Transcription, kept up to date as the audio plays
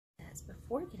says,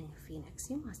 before getting a phoenix,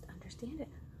 you must understand it.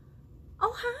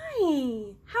 Oh,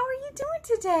 hi. How are you doing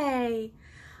today?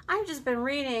 I've just been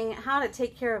reading how to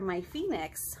take care of my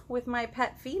phoenix with my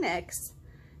pet phoenix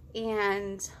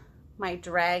and my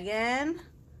dragon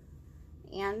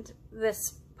and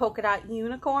this polka dot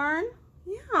unicorn.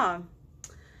 Yeah.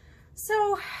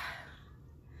 So,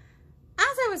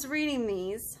 as I was reading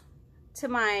these to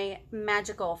my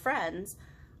magical friends,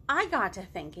 I got to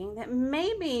thinking that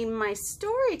maybe my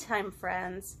Storytime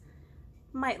friends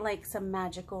might like some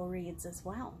magical reads as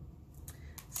well.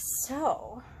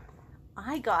 So,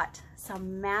 I got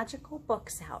some magical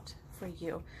books out for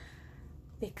you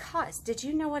because did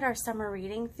you know what our summer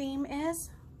reading theme is?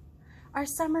 Our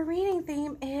summer reading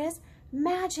theme is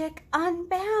Magic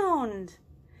Unbound.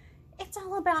 It's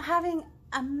all about having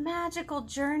a magical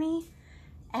journey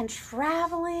and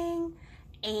traveling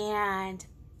and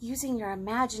using your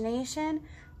imagination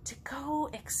to go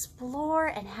explore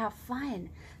and have fun.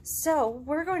 So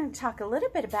we're going to talk a little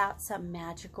bit about some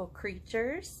magical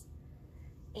creatures,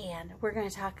 and we're going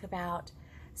to talk about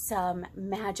some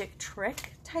magic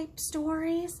trick type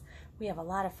stories. We have a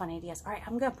lot of fun ideas. All right,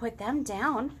 I'm going to put them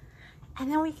down and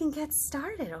then we can get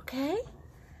started, okay?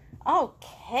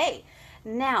 Okay,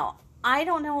 now I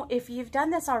don't know if you've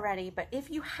done this already, but if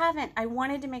you haven't, I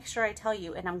wanted to make sure I tell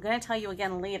you, and I'm going to tell you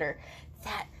again later,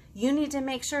 that you need to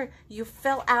make sure you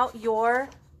fill out your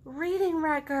reading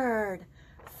record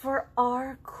for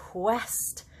our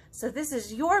quest. So this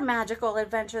is your magical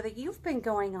adventure that you've been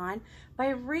going on by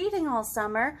reading all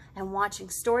summer and watching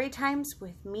story times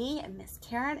with me and Miss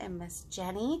Karen and Miss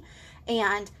Jenny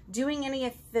and doing any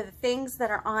of the things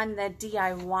that are on the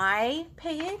DIY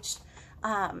page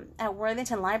at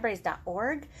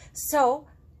worthingtonlibraries.org. So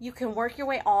you can work your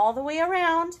way all the way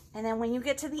around, and then when you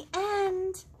get to the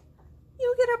end,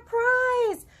 you get a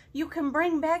prize. You can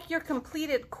bring back your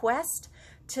completed quest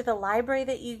to the library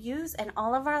that you use, and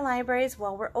all of our libraries,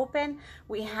 while we're open,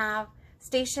 we have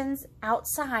stations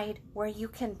outside where you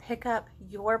can pick up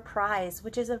your prize,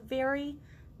 which is a very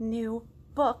new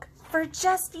book for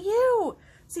just you.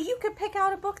 So you could pick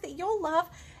out a book that you'll love,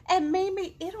 and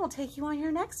maybe it'll take you on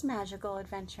your next magical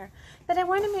adventure. But I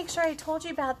want to make sure I told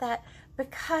you about that,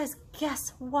 because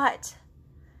guess what?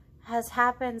 As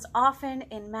happens often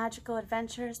in magical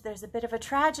adventures, there's a bit of a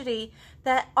tragedy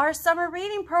that our summer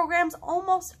reading program's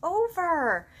almost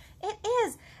over. It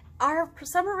is. Our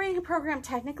summer reading program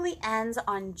technically ends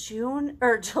on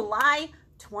July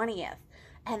 20th,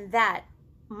 and that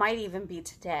might even be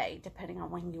today, depending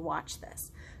on when you watch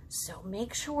this. So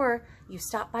make sure you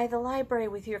stop by the library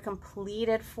with your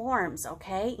completed forms,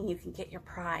 okay? And you can get your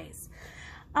prize.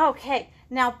 Okay,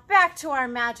 now back to our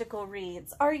magical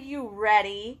reads. Are you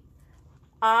ready?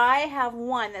 I have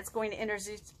one that's going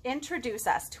to introduce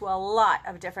us to a lot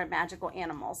of different magical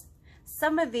animals.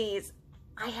 Some of these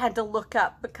I had to look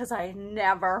up because I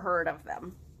never heard of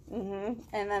them.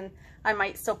 And then I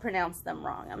might still pronounce them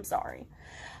wrong. I'm sorry.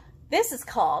 This is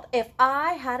called If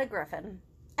I Had a Griffin,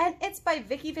 and it's by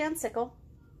Vicki Van Sickle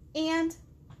and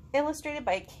illustrated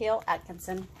by Cale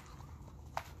Atkinson.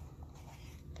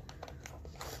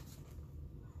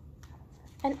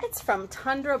 And it's from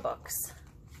Tundra Books.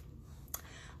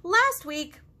 Last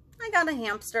week, I got a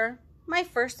hamster, my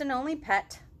first and only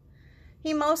pet.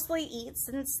 He mostly eats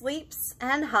and sleeps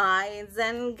and hides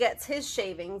and gets his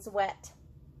shavings wet.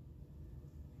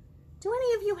 Do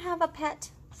any of you have a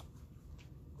pet?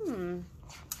 Do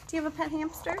you have a pet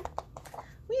hamster?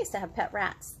 We used to have pet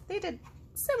rats. They did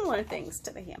similar things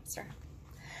to the hamster.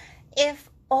 If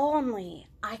only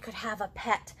I could have a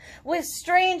pet with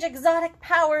strange exotic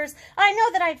powers, I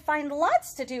know that I'd find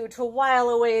lots to do to while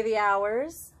away the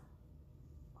hours.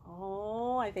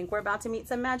 Oh, I think we're about to meet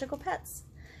some magical pets.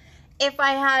 If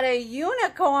I had a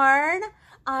unicorn,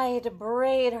 I'd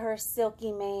braid her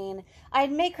silky mane.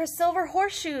 I'd make her silver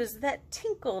horseshoes that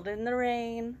tinkled in the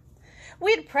rain.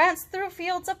 We'd prance through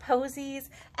fields of posies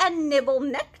and nibble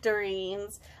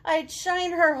nectarines. I'd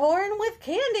shine her horn with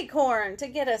candy corn to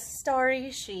get a starry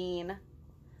sheen.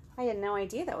 I had no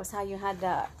idea that was how you had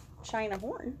to shine a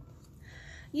horn.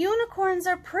 Unicorns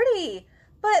are pretty,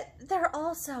 but they're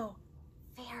also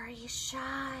very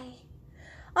shy.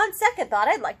 On second thought,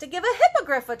 I'd like to give a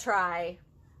hippogriff a try.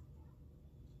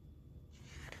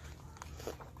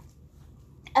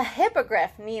 A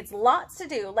hippogriff needs lots to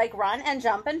do, like run and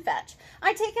jump and fetch.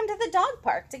 I take him to the dog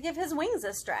park to give his wings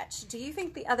a stretch. Do you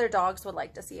think the other dogs would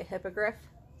like to see a hippogriff?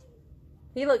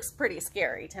 He looks pretty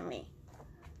scary to me.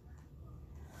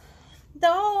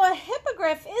 Though a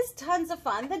hippogriff is tons of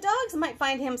fun, the dogs might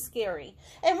find him scary.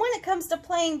 And when it comes to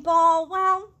playing ball,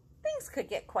 well, things could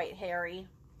get quite hairy.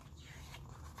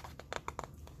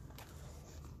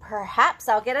 Perhaps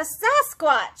I'll get a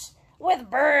Sasquatch with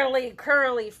burly,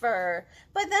 curly fur,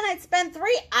 but then I'd spend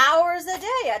 3 hours a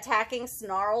day attacking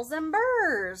snarls and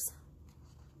burrs.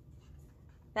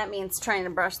 That means trying to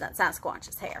brush that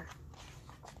Sasquatch's hair.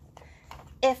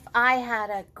 If I had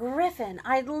a griffin,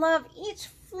 I'd love each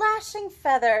flashing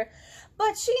feather,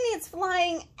 but she needs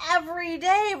flying every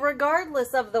day,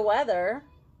 regardless of the weather.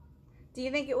 Do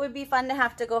you think it would be fun to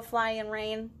have to go fly in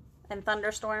rain and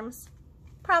thunderstorms?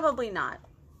 Probably not.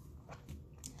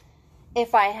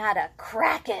 If I had a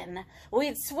kraken,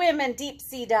 we'd swim and deep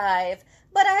sea dive,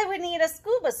 but I would need a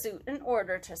scuba suit in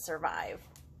order to survive.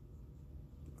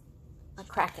 A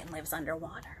kraken lives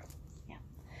underwater. Yeah.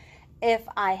 If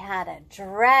I had a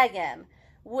dragon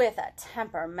with a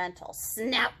temperamental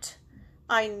snout,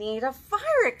 I need a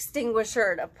fire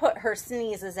extinguisher to put her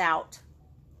sneezes out.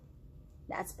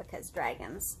 That's because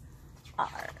dragons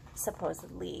are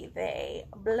supposedly, they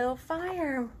blow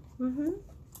fire.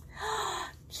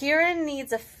 Kieran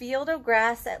needs a field of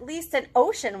grass at least an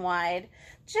ocean wide.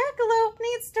 Jackalope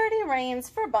needs sturdy reins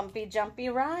for bumpy, jumpy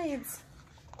rides.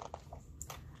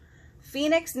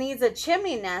 Phoenix needs a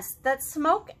chimney nest that's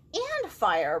smoke and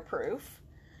fireproof.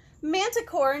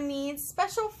 Manticore needs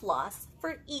special floss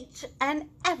for each and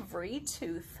every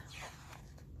tooth.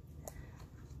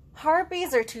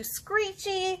 Harpies are too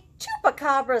screechy.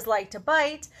 Chupacabras like to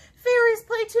bite. Fairies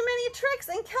play too many tricks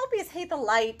and kelpies hate the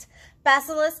light.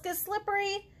 Basilisk is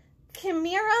slippery.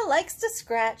 Chimera likes to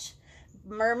scratch.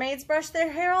 Mermaids brush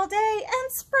their hair all day,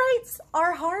 and sprites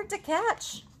are hard to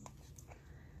catch.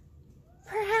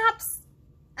 Perhaps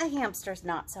a hamster's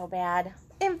not so bad.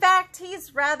 In fact,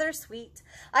 he's rather sweet.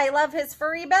 I love his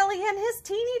furry belly and his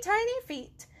teeny tiny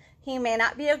feet. He may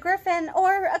not be a griffin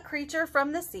or a creature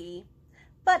from the sea,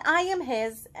 but I am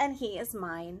his and he is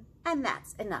mine, and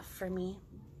that's enough for me.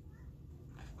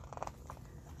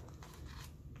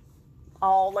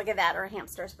 Oh, look at that. Our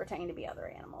hamsters pretending to be other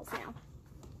animals now.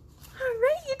 All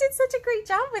right, you did such a great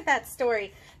job with that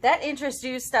story. That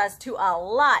introduced us to a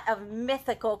lot of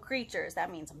mythical creatures.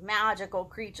 That means magical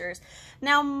creatures.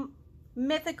 Now,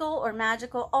 mythical or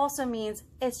magical also means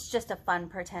it's just a fun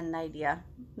pretend idea.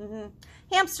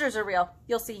 Hamsters are real.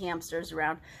 You'll see hamsters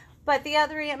around. But the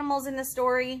other animals in the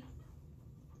story,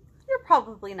 you're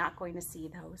probably not going to see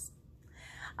those.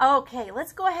 Okay,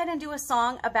 let's go ahead and do a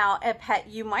song about a pet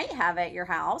you might have at your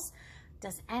house.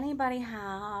 Does anybody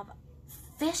have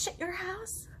fish at your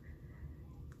house?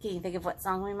 Can you think of what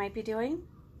song we might be doing?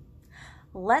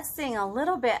 Let's sing a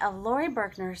little bit of Lori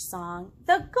Berkner's song,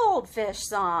 The Goldfish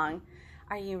Song.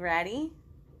 Are you ready?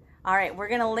 All right, we're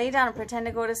going to lay down and pretend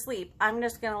to go to sleep. I'm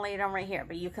just going to lay down right here,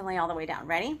 but you can lay all the way down.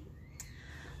 Ready?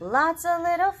 Lots of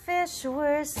little fish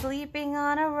were sleeping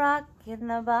on a rock in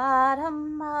the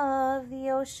bottom of the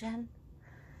ocean.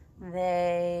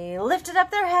 They lifted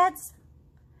up their heads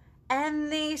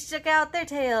and they shook out their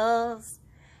tails.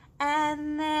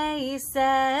 And they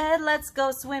said, let's go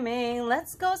swimming,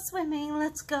 let's go swimming,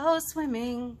 let's go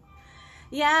swimming.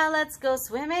 Yeah, let's go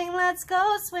swimming, let's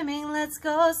go swimming, let's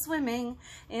go swimming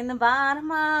in the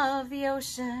bottom of the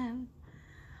ocean.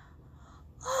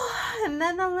 Oh, and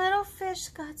then the little fish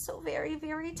got so very,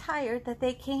 very tired that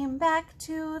they came back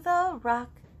to the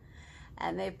rock.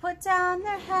 And they put down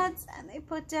their heads and they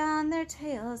put down their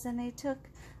tails and they took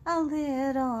a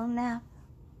little nap.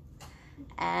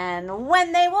 And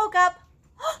when they woke up,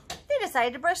 they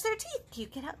decided to brush their teeth. Can you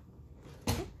get up?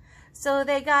 So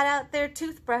they got out their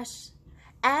toothbrush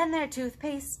and their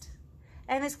toothpaste.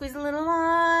 And they squeezed a little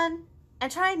on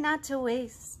and tried not to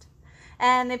waste.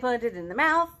 And they put it in the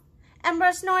mouth and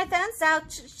brushed north and south.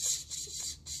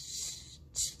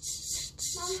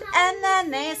 Mom, and then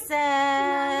they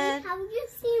said, have you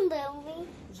seen Lily?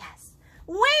 Yes.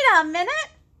 Wait a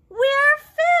minute.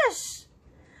 We're fish.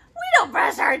 We don't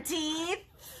brush our teeth.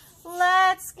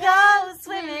 Let's go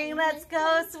swimming, let's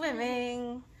go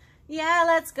swimming. Yeah,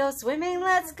 let's go swimming,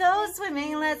 let's go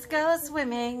swimming, let's go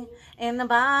swimming in the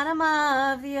bottom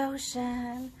of the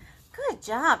ocean. Good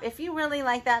job. If you really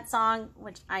like that song,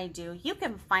 which I do, you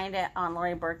can find it on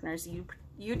Lori Berkner's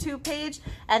YouTube page,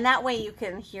 and that way you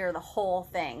can hear the whole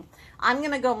thing. I'm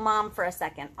going to go mom for a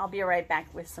second. I'll be right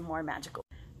back with some more magical.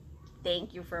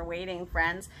 Thank you for waiting,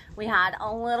 friends. We had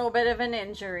a little bit of an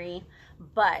injury,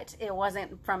 but it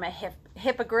wasn't from a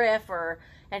hippogriff or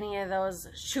any of those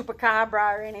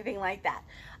chupacabra or anything like that.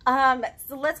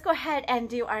 So let's go ahead and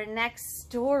do our next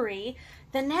story.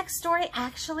 The next story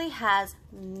actually has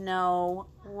no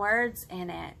words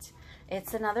in it.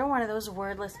 It's another one of those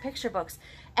wordless picture books.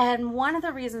 And one of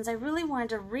the reasons I really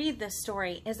wanted to read this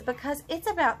story is because it's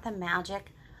about the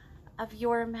magic of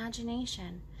your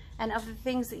imagination and of the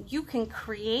things that you can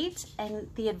create and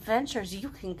the adventures you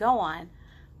can go on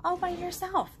all by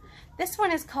yourself. This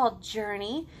one is called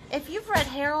Journey. If you've read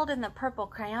Harold and the Purple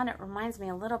Crayon, it reminds me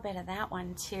a little bit of that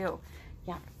one too.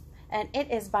 Yeah, and it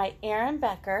is by Aaron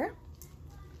Becker.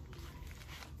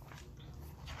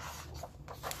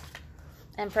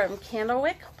 And from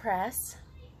Candlewick Press.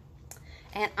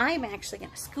 And I'm actually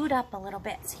going to scoot up a little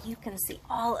bit so you can see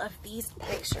all of these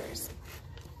pictures.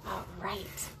 All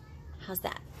right. How's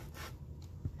that?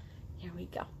 Here we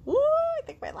go. Woo, I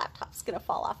think my laptop's going to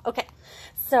fall off. Okay.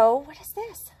 So what is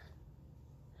this?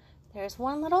 There's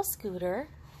one little scooter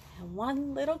and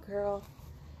one little girl.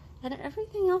 And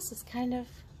everything else is kind of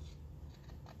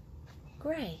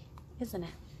gray, isn't it?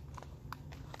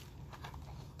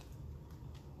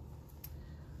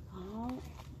 Oh,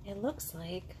 it looks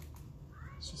like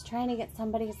she's trying to get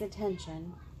somebody's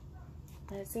attention.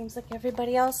 But it seems like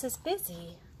everybody else is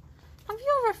busy. Have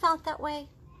you ever felt that way?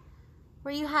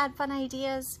 Where you had fun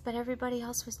ideas, but everybody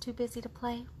else was too busy to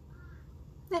play?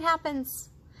 It happens.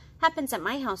 Happens at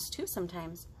my house too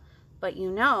sometimes. But you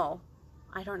know,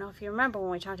 I don't know if you remember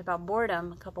when we talked about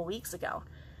boredom a couple weeks ago.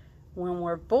 When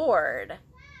we're bored,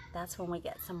 that's when we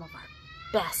get some of our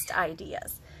best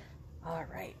ideas. All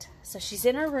right, so she's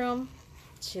in her room.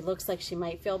 She looks like she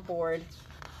might feel bored.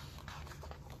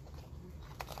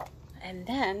 And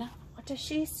then, what does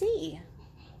she see?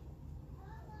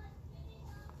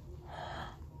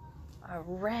 A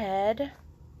red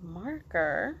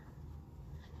marker.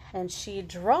 And she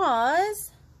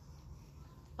draws.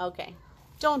 Okay,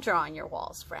 don't draw on your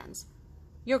walls, friends.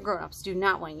 Your grown-ups do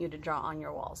not want you to draw on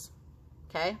your walls.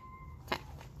 Okay? Okay.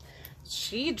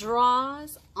 She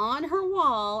draws on her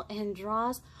wall and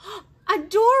draws a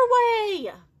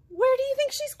doorway. Where do you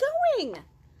think she's going?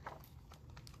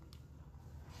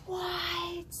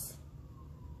 What?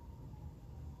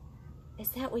 Is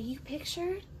that what you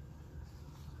pictured?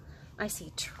 I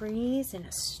see trees and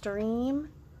a stream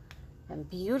and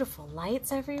beautiful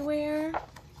lights everywhere.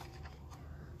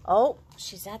 Oh,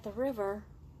 she's at the river.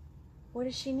 What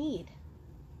does she need?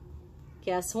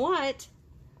 Guess what?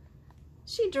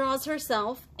 She draws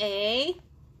herself a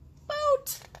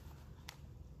boat.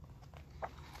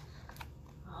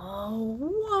 Oh,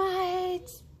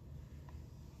 what?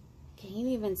 Can you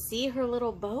even see her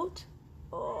little boat?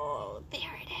 Oh,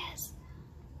 there it is.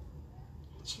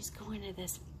 And she's going to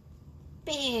this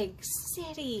big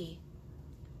city.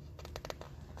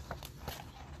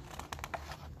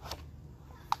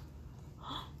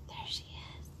 Oh, there she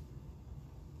is.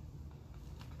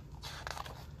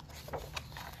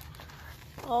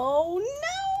 Oh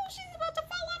no, she's about to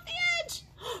fall off the edge.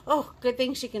 Oh, good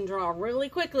thing she can draw really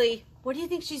quickly. What do you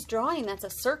think she's drawing? That's a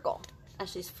circle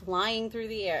as she's flying through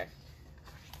the air.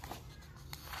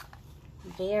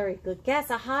 Very good guess.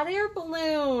 A hot air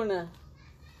balloon.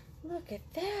 Look at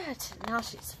that. Now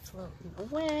she's floating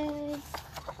away.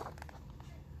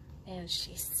 And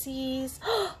she sees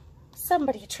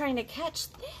somebody trying to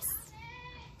catch this.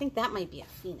 I think that might be a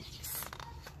phoenix.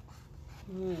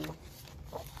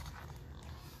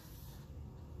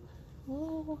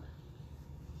 Oh,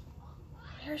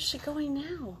 where's she going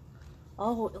now?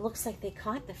 Oh, it looks like they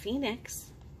caught the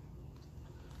phoenix.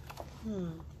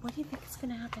 What do you think is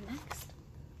going to happen next?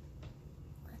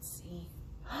 Let's see.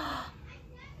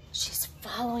 She's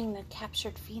following the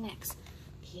captured phoenix.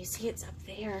 Can you see it's up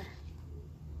there?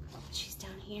 She's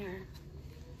down here.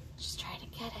 She's trying to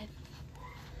get it.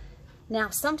 Now,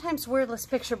 sometimes wordless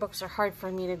picture books are hard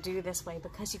for me to do this way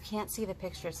because you can't see the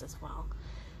pictures as well.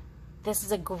 This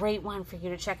is a great one for you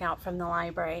to check out from the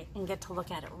library and get to look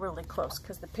at it really close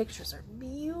because the pictures are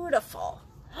beautiful.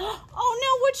 Oh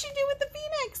no, what'd she do with the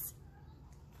phoenix?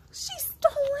 She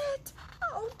stole it.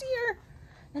 Oh dear.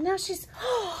 And now she's,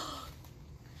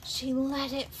 she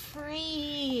let it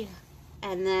free.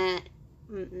 And that,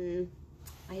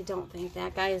 I don't think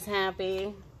that guy is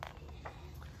happy.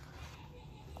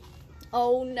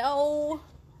 Oh no.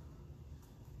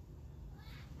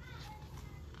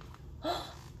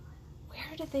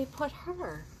 Where did they put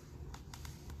her?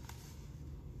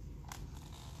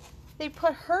 They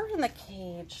put her in the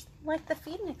cage like the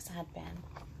phoenix had been.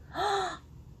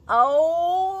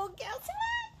 Oh, guess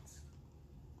what?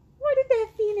 What did that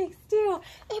phoenix do?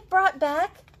 It brought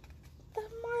back the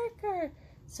marker.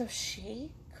 So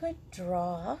she could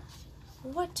draw.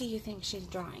 What do you think she's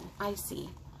drawing? I see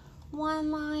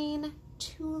 1 line,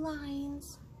 2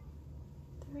 lines,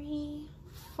 3,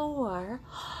 4.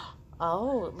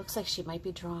 Oh, it looks like she might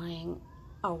be drawing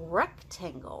a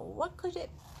rectangle. What could it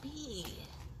be?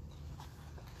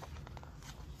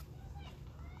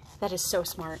 That is so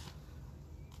smart.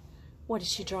 What did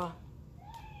she draw?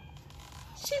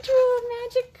 She drew a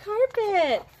magic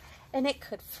carpet. And it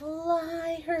could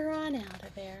fly her on out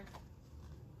of there.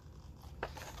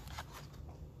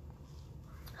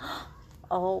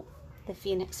 Oh, the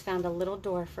Phoenix found a little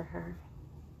door for her.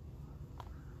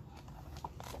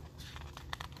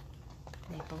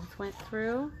 They both went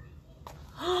through.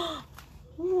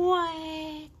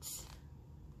 What?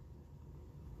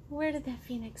 Where did that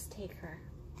Phoenix take her?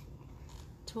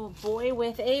 To a boy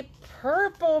with a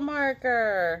purple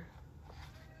marker.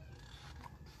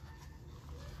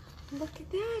 Look at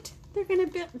that. They're going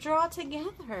to draw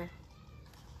together.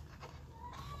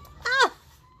 Ah!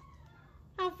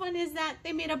 How fun is that?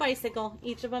 They made a bicycle.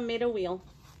 Each of them made a wheel.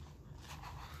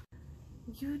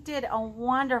 You did a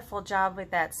wonderful job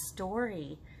with that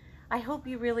story. I hope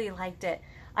you really liked it.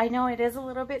 I know it is a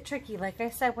little bit tricky, like I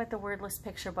said, with the wordless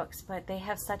picture books, but they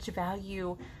have such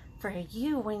value for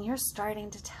you when you're starting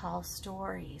to tell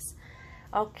stories.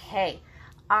 Okay,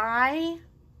 I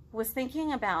was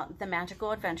thinking about the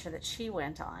magical adventure that she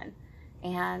went on,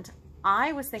 and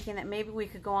I was thinking that maybe we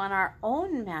could go on our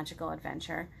own magical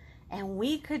adventure and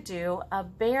we could do a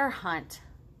bear hunt.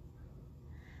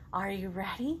 Are you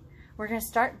ready? We're going to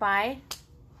start by...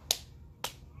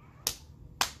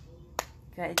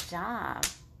 Good job.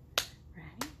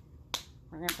 Ready?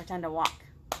 We're going to pretend to walk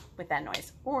with that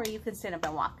noise, or you can stand up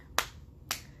and walk.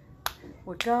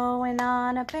 We're going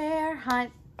on a bear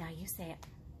hunt. Now you say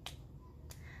it.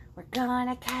 We're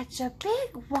gonna catch a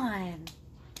big one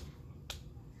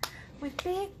with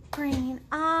big green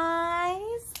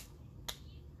eyes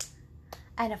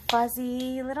and a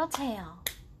fuzzy little tail.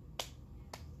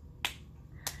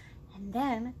 And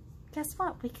then, guess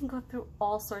what? We can go through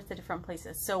all sorts of different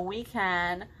places. So we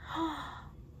can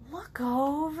look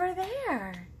over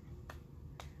there.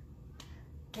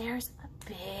 There's a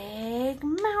big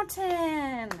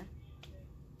mountain.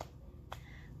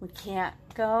 We can't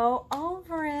go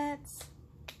over it.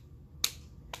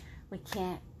 We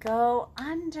can't go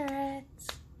under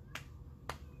it.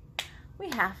 We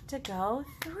have to go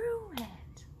through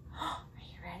it. Are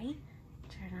you ready?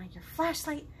 Turn on your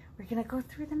flashlight. We're going to go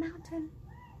through the mountain.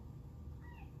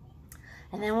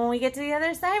 And then when we get to the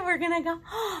other side, we're going to go,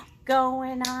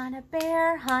 going on a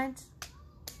bear hunt.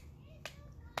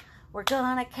 We're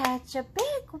going to catch a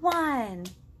big one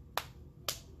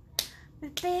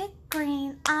with big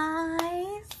green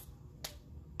eyes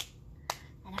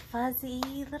and a fuzzy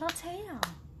little tail.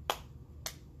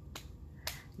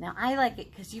 Now I like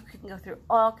it because you can go through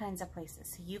all kinds of places.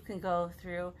 So you can go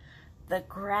through the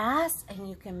grass and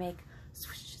you can make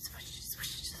swish, swish,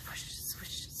 swish, swish,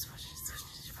 swish, swish,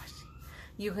 swish, swish.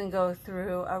 You can go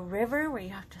through a river where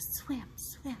you have to swim,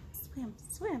 swim, swim,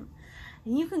 swim.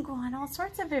 And you can go on all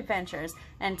sorts of adventures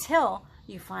until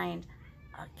you find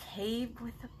a cave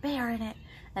with a bear in it.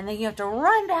 And then you have to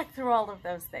run back through all of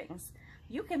those things.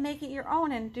 You can make it your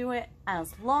own and do it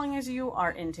as long as you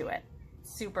are into it.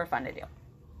 Super fun to do.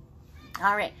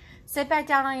 All right, sit back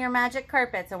down on your magic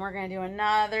carpets and we're going to do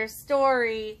another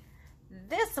story.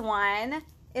 This one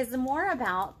is more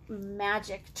about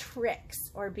magic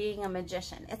tricks or being a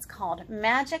magician. It's called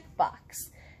Magic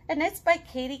Box and it's by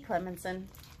Katie Clemenson.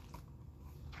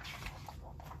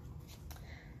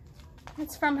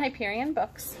 It's from Hyperion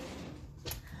Books.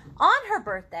 On her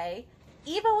birthday,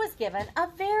 Eva was given a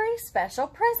very special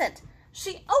present.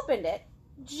 She opened it,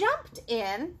 jumped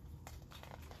in,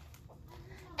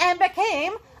 and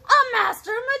became a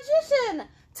master magician.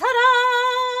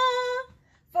 Ta-da!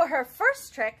 For her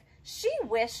first trick, she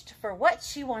wished for what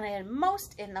she wanted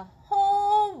most in the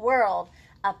whole world,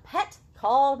 a pet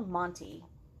called Monty.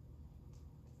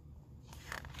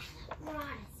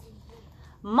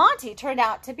 Monty turned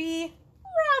out to be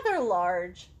rather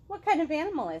large. What kind of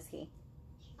animal is he?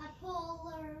 A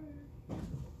polar.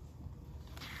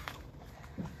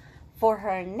 For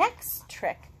her next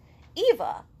trick,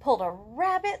 Eva pulled a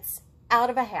rabbit out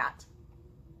of a hat.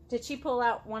 Did she pull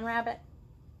out one rabbit?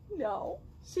 No.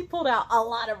 She pulled out a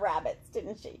lot of rabbits,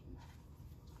 didn't she?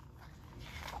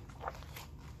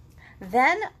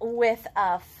 Then, with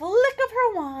a flick of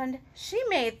her wand, she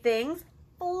made things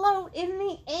float in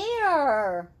the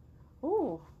air.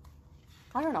 Ooh,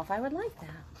 I don't know if I would like that.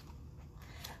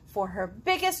 For her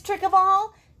biggest trick of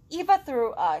all, Eva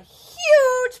threw a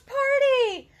huge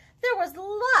party. There was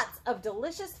lots of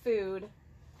delicious food.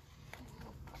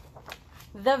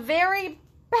 The very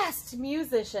best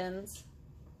musicians.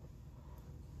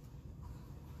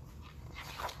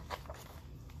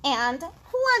 And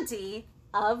plenty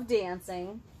of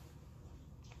dancing.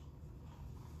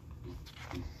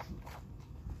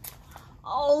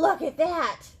 Oh, look at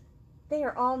that. They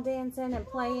are all dancing and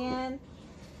playing.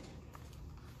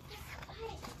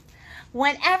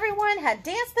 When everyone had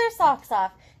danced their socks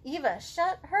off, Eva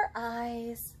shut her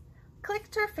eyes,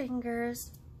 clicked her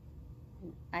fingers.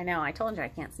 I know, I told you I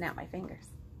can't snap my fingers.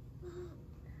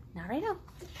 Not right now.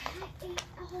 I ate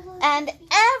all of And the-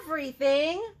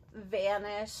 everything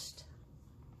vanished.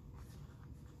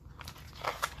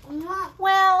 Mom,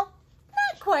 Well,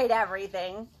 not quite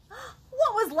everything.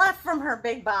 What was left from her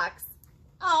big box?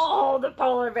 Oh, the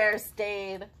polar bear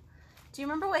stayed. Do you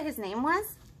remember what his name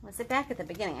was? Was it back at the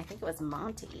beginning? I think it was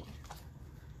Monty.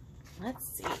 Let's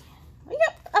see.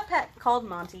 Yep, a pet called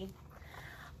Monty.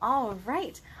 All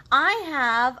right. I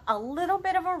have a little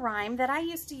bit of a rhyme that I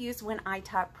used to use when I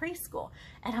taught preschool.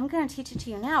 And I'm going to teach it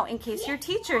to you now in case your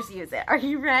teachers use it. Are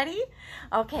you ready?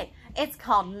 Okay. It's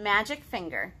called Magic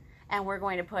Finger. And we're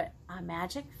going to put a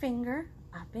magic finger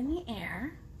up in the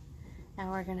air.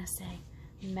 And we're going to say,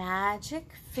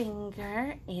 magic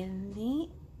finger in the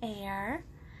air.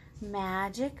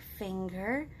 Magic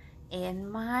finger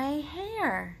in my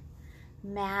hair.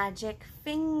 Magic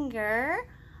finger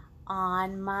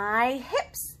on my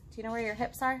hips. Do you know where your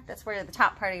hips are? That's where the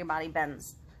top part of your body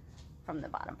bends from the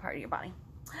bottom part of your body.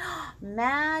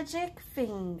 Magic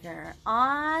finger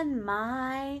on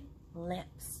my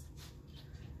lips.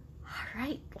 All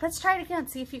right, let's try it again.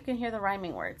 See if you can hear the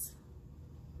rhyming words.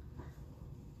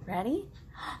 Ready?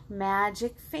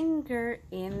 Magic finger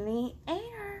in the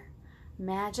air.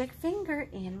 Magic finger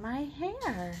in my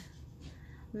hair.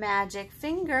 Magic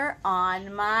finger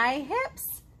on my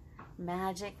hips.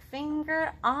 Magic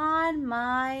finger on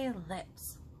my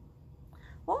lips.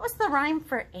 What was the rhyme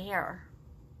for air?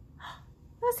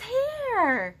 It was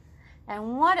hair.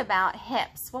 And what about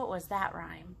hips? What was that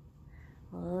rhyme?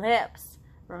 Lips.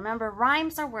 Remember,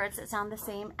 rhymes are words that sound the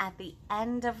same at the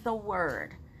end of the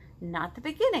word. Not the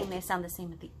beginning. They sound the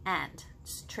same at the end.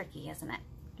 It's tricky, isn't it?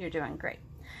 You're doing great.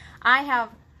 I have,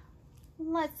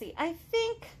 let's see, I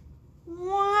think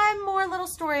one more little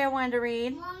story I wanted to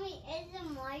read. Mommy, is it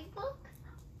my book?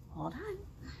 Hold on.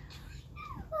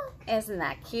 Isn't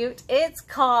that cute? It's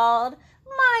called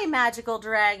My Magical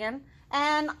Dragon.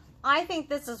 And I think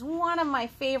this is one of my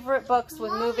favorite books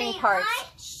with moving Mommy, parts.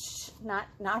 Shh, not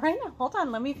right now. Hold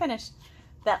on, let me finish.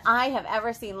 That I have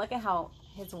ever seen. Look at how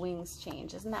his wings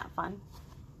change. Isn't that fun?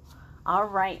 All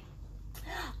right.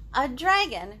 A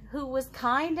dragon who was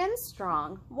kind and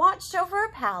strong watched over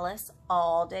a palace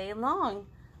all day long.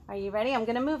 Are you ready? I'm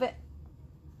going to move it.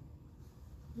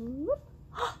 Whoop.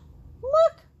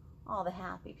 Look, all the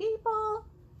happy people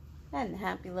and the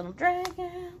happy little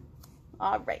dragon.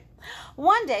 All right.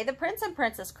 One day, the prince and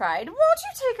princess cried, "Won't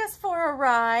you take us for a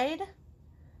ride?"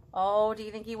 Oh, do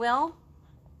you think he will?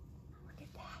 Look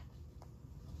at that.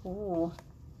 Ooh,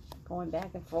 going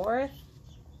back and forth.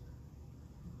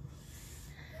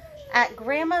 At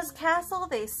Grandma's castle,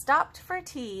 they stopped for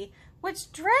tea,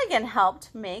 which Dragon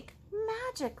helped make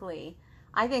magically.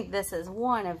 I think this is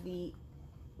one of the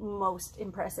most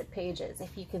impressive pages.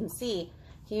 If you can see,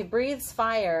 he breathes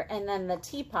fire and then the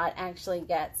teapot actually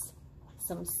gets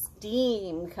some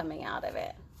steam coming out of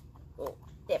it. Oh,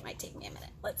 it might take me a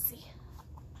minute. Let's see.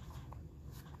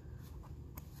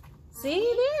 See,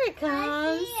 there it comes.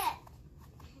 I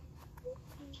see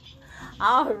it.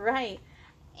 All right.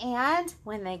 And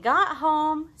when they got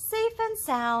home, safe and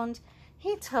sound,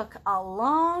 he took a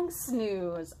long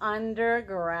snooze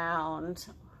underground.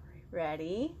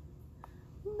 Ready?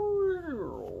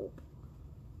 There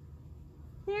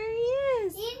he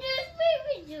is. He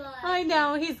does baby dragon. I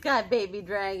know, he's got baby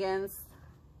dragons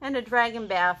and a dragon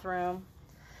bathroom.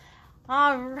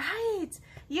 All right.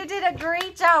 You did a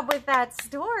great job with that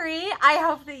story. I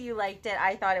hope that you liked it.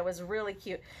 I thought it was really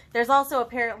cute. There's also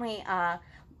apparently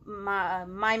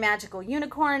My Magical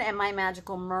Unicorn and My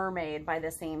Magical Mermaid by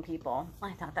the same people.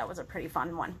 I thought that was a pretty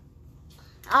fun one.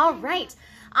 All right.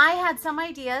 I had some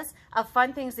ideas of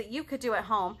fun things that you could do at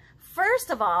home. First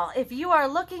of all, if you are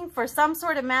looking for some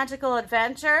sort of magical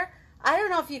adventure, I don't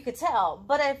know if you could tell,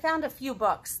 but I found a few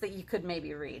books that you could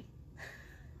maybe read.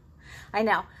 I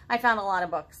know, I found a lot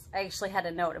of books. I actually had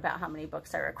a note about how many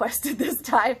books I requested this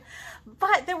time,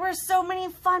 but there were so many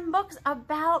fun books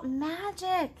about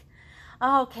magic.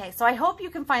 Okay, so I hope you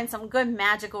can find some good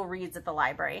magical reads at the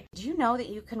library. Do you know that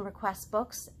you can request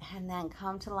books and then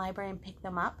come to the library and pick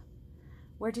them up?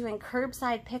 We're doing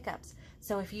curbside pickups.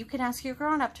 So if you can ask your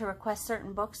grown-up to request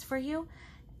certain books for you,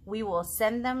 we will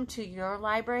send them to your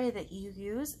library that you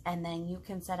use, and then you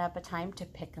can set up a time to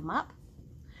pick them up.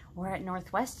 Or at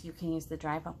Northwest, you can use the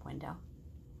drive-up window.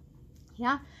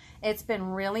 Yeah, it's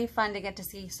been really fun to get to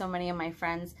see so many of my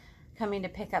friends coming to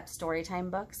pick up Storytime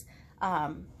books.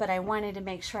 But I wanted to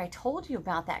make sure I told you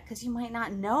about that because you might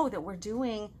not know that we're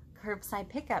doing curbside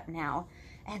pickup now.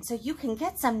 And so you can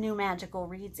get some new magical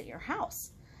reads at your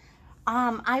house.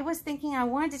 I was thinking I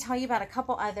wanted to tell you about a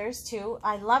couple others too.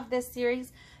 I love this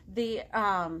series. The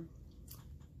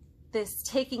this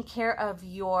Taking Care of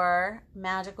Your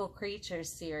Magical Creatures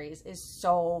series is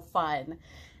so fun.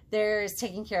 There's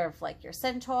taking care of like your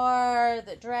centaur,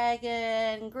 the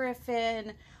dragon,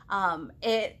 griffin.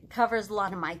 It covers a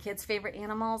lot of my kids' favorite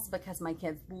animals because my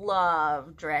kids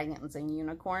love dragons and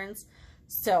unicorns.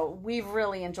 So we've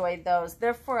really enjoyed those.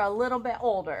 They're for a little bit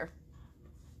older.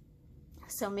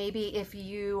 So maybe if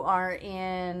you are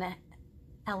in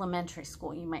elementary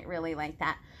school, you might really like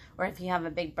that. Or if you have a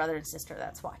big brother and sister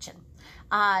that's watching.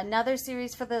 Another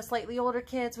series for the slightly older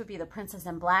kids would be the Princess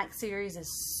in Black series. Is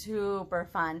super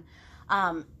fun.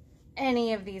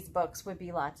 Any of these books would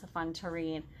be lots of fun to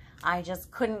read. I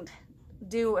just couldn't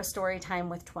do a story time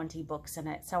with 20 books in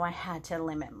it, so I had to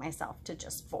limit myself to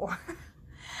just 4.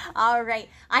 All right,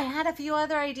 I had a few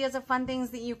other ideas of fun things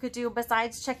that you could do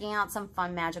besides checking out some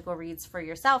fun magical reads for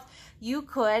yourself. You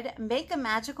could make a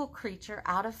magical creature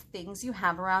out of things you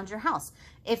have around your house.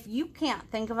 If you can't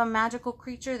think of a magical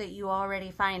creature that you already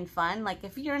find fun, like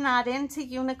if you're not into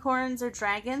unicorns or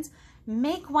dragons,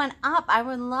 make one up. I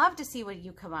would love to see what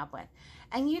you come up with.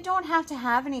 And you don't have to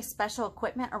have any special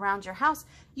equipment around your house.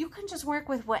 You can just work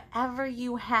with whatever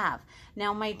you have.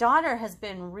 Now, my daughter has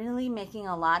been really making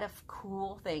a lot of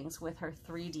cool things with her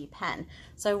 3D pen.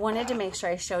 So I wanted to make sure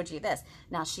I showed you this.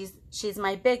 Now, she's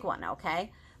my big one,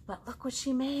 okay? But look what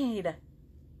she made. Can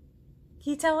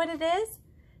you tell what it is?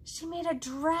 She made a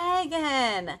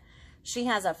dragon. She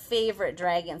has a favorite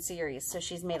dragon series, so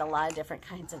she's made a lot of different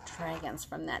kinds of dragons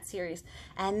from that series.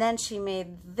 And then she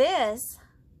made this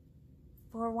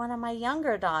for one of my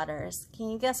younger daughters. Can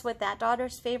you guess what that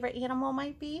daughter's favorite animal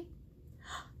might be?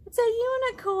 It's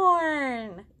a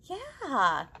unicorn.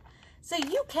 Yeah. So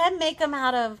you can make them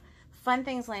out of fun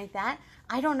things like that.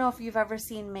 I don't know if you've ever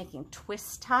seen making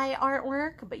twist tie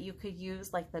artwork, but you could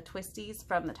use like the twisties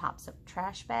from the tops of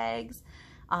trash bags.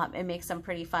 It makes some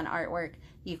pretty fun artwork.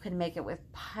 You can make it with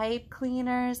pipe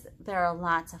cleaners. There are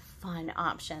lots of fun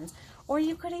options. Or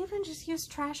you could even just use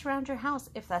trash around your house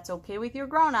if that's okay with your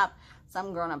grown-up.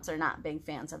 Some grown-ups are not big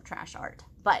fans of trash art,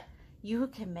 but you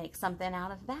can make something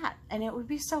out of that. And it would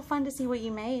be so fun to see what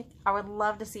you made. I would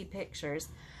love to see pictures.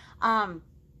 I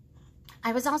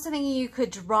was also thinking you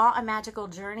could draw a magical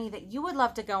journey that you would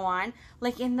love to go on,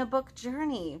 like in the book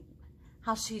Journey.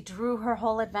 How she drew her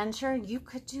whole adventure. You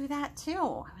could do that too.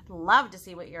 I would love to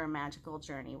see what your magical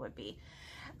journey would be.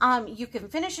 You can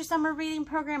finish your summer reading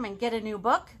program and get a new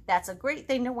book. That's a great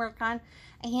thing to work on.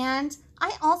 And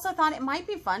I also thought it might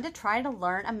be fun to try to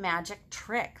learn a magic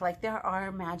trick. Like there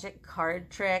are magic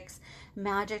card tricks,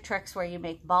 magic tricks where you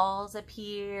make balls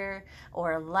appear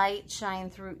or light shine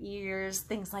through ears,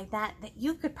 things like that, that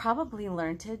you could probably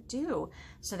learn to do.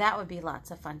 So that would be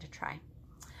lots of fun to try.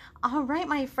 All right,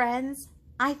 my friends,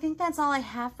 I think that's all I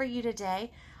have for you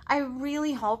today. I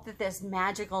really hope that this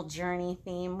magical journey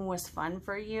theme was fun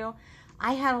for you.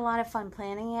 I had a lot of fun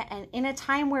planning it, and in a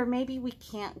time where maybe we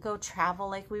can't go travel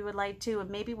like we would like to, and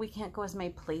maybe we can't go as many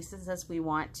places as we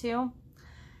want to,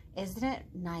 isn't it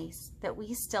nice that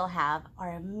we still have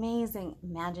our amazing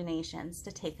imaginations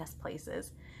to take us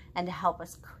places and to help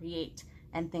us create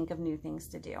and think of new things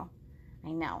to do? I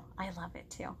know, I love it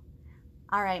too.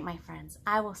 All right, my friends,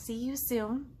 I will see you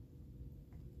soon.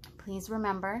 Please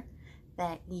remember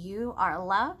that you are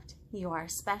loved, you are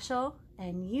special,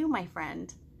 and you, my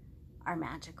friend, are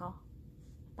magical.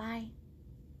 Bye.